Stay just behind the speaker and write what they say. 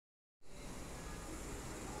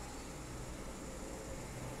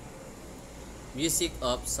Music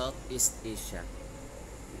of Southeast Asia.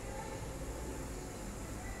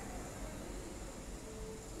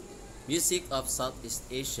 Music of Southeast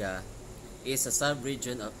Asia is a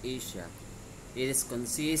sub-region of Asia. It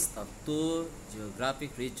consists of two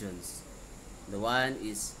geographic regions. The one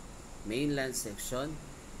is mainland section.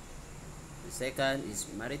 The second is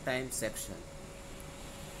maritime section.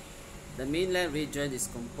 The mainland region is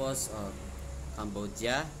composed of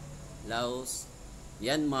Cambodia, Laos,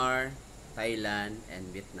 Myanmar, Thailand, and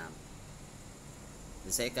Vietnam.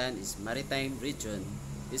 The second is maritime region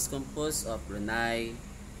is composed of Brunei,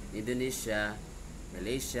 Indonesia,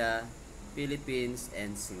 Malaysia, Philippines,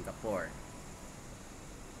 and Singapore.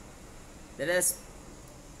 Let us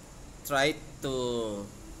try to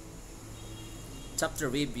chapter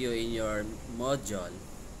review in your module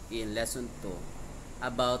in lesson 2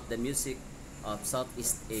 about the music of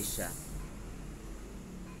Southeast Asia.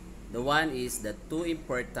 The one is the two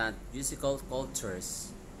important musical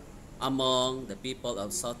cultures among the people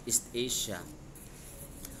of Southeast Asia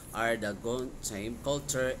are the gong chime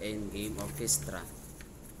culture and game orchestra.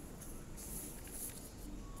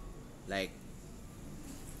 Like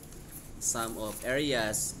some of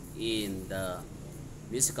areas in the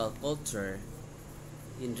musical culture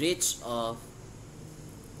enrich of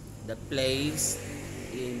the plays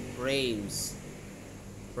in frames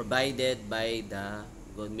provided by the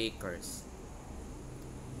gong makers.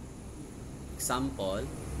 Example,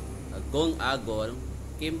 a gong agol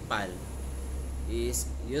kimpal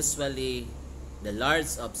is usually the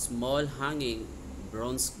large of small hanging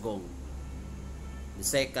bronze gong. The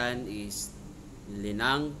second is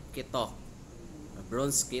linang kitok,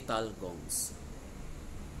 bronze kettle gongs.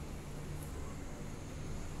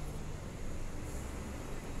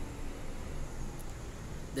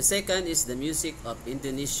 The second is the music of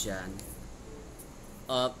Indonesian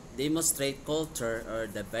of demonstrate culture or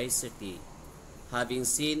diversity, having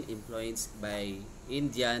seen influence by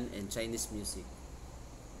Indian and Chinese music.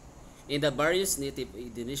 In the various native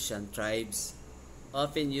Indonesian tribes,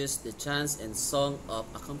 often use the chants and song of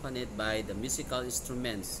accompanied by the musical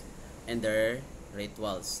instruments and their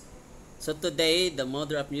rituals. So today, the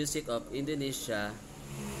mother of music of Indonesia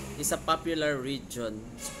is a popular region,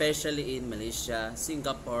 especially in Malaysia,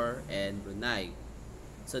 Singapore, and Brunei.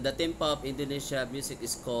 So the tempo of Indonesia music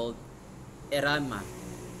is called irama.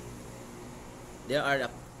 There are a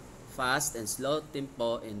fast and slow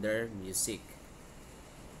tempo in their music.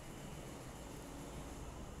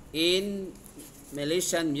 In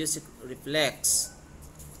Malaysian music reflects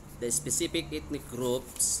the specific ethnic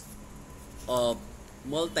groups of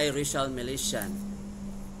multiracial Malaysian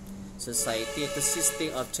society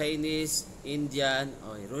consisting of Chinese, Indian,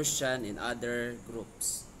 or Russian, and other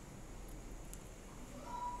groups.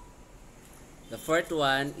 The fourth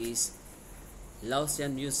one is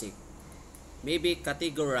Laotian music, may be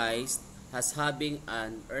categorized as having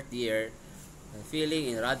an earthier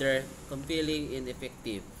feeling and rather compelling and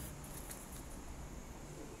effective.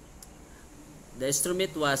 The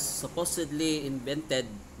instrument was supposedly invented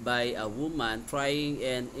by a woman trying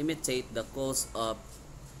and imitate the calls of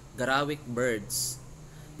Garawik birds.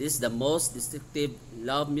 This is the most distinctive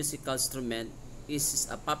loud musical instrument is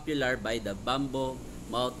popular by the bamboo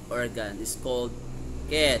mouth organ is called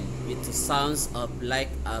ken, which sounds of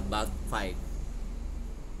like a bagpipe.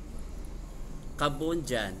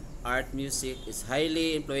 Cambodian art music is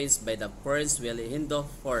highly influenced by the French Hindu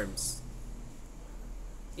forms.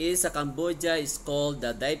 A Cambodia is called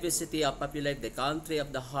the diversity of populate the country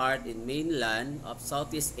of the heart in mainland of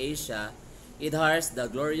Southeast Asia. It has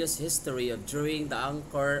the glorious history of during the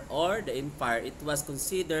Angkor or the empire. It was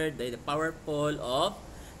considered the powerful of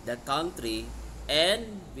the country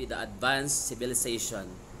and with the advanced civilization.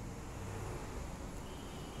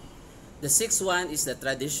 The sixth one is the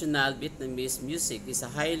traditional Vietnamese music. It's a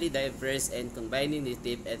highly diverse and combining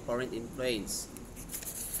native and foreign influence.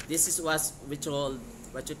 This is what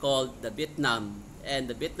you call the Vietnam, and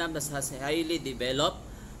the Vietnam that has highly developed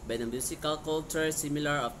by the musical culture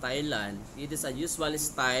similar of Thailand. It is a usual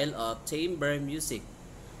style of chamber music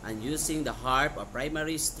and using the harp or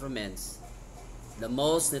primary instruments. The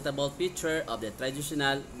most notable feature of the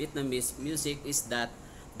traditional Vietnamese music is that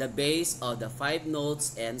the base of the 5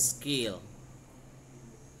 notes and scale.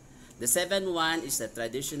 The seventh one is the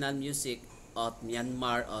traditional music of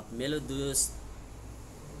Myanmar of melodious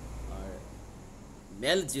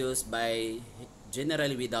by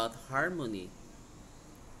generally without harmony.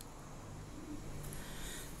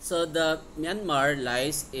 So the Myanmar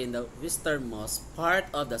lies in the westernmost part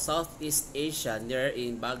of the Southeast Asia near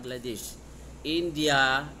in Bangladesh,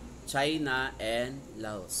 India, China, and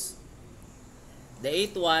Laos. The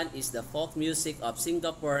eighth one is the folk music of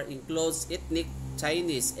Singapore includes ethnic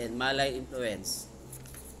Chinese and Malay influence.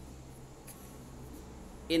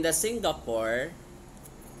 In the Singapore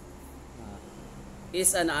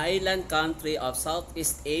is an island country of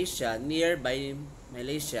Southeast Asia nearby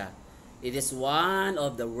Malaysia. It is one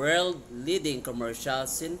of the world's leading commercial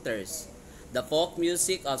centers. The folk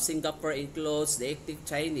music of Singapore includes the ethnic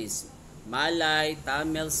Chinese, Malay,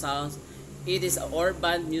 Tamil sounds. It is an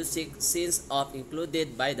urban music scene of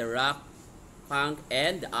included by the rock, punk,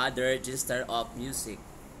 and other genres of music.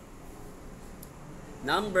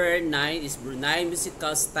 Number 9 is Brunei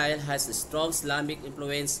musical style has a strong Islamic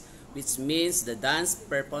influence, which means the dance,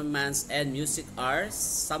 performance, and music are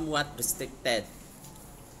somewhat restricted.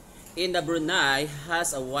 In the Brunei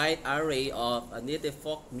has a wide array of native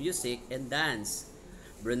folk music and dance.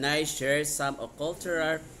 Brunei shares some of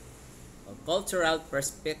cultural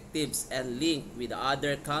perspectives and link with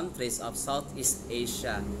other countries of Southeast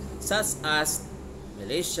Asia, such as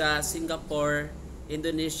Malaysia, Singapore,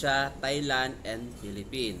 Indonesia, Thailand, and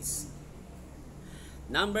Philippines.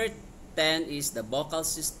 Number 10 is the vocal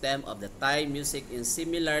system of the Thai music is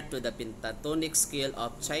similar to the pentatonic scale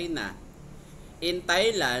of China. In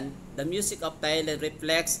Thailand, the music of Thailand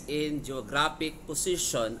reflects in geographic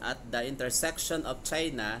position at the intersection of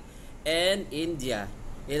China and India.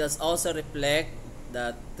 It does also reflect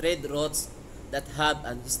the trade routes that have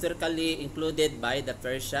been historically included by the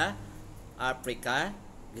Persia, Africa,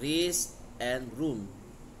 Greece, and Rome.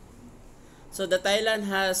 So the Thailand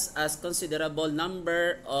has a considerable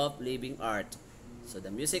number of living art. So the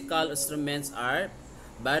musical instruments are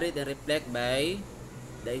varied and reflect by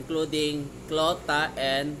the including Klota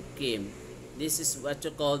and Kim. This is what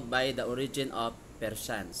you call by the origin of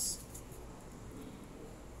Persians.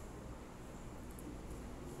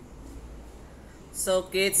 So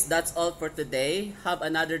kids, that's all for today. Have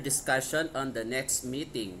another discussion on the next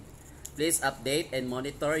meeting. Please update and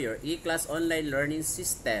monitor your e-class online learning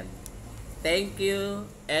system. Thank you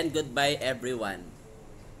and goodbye everyone.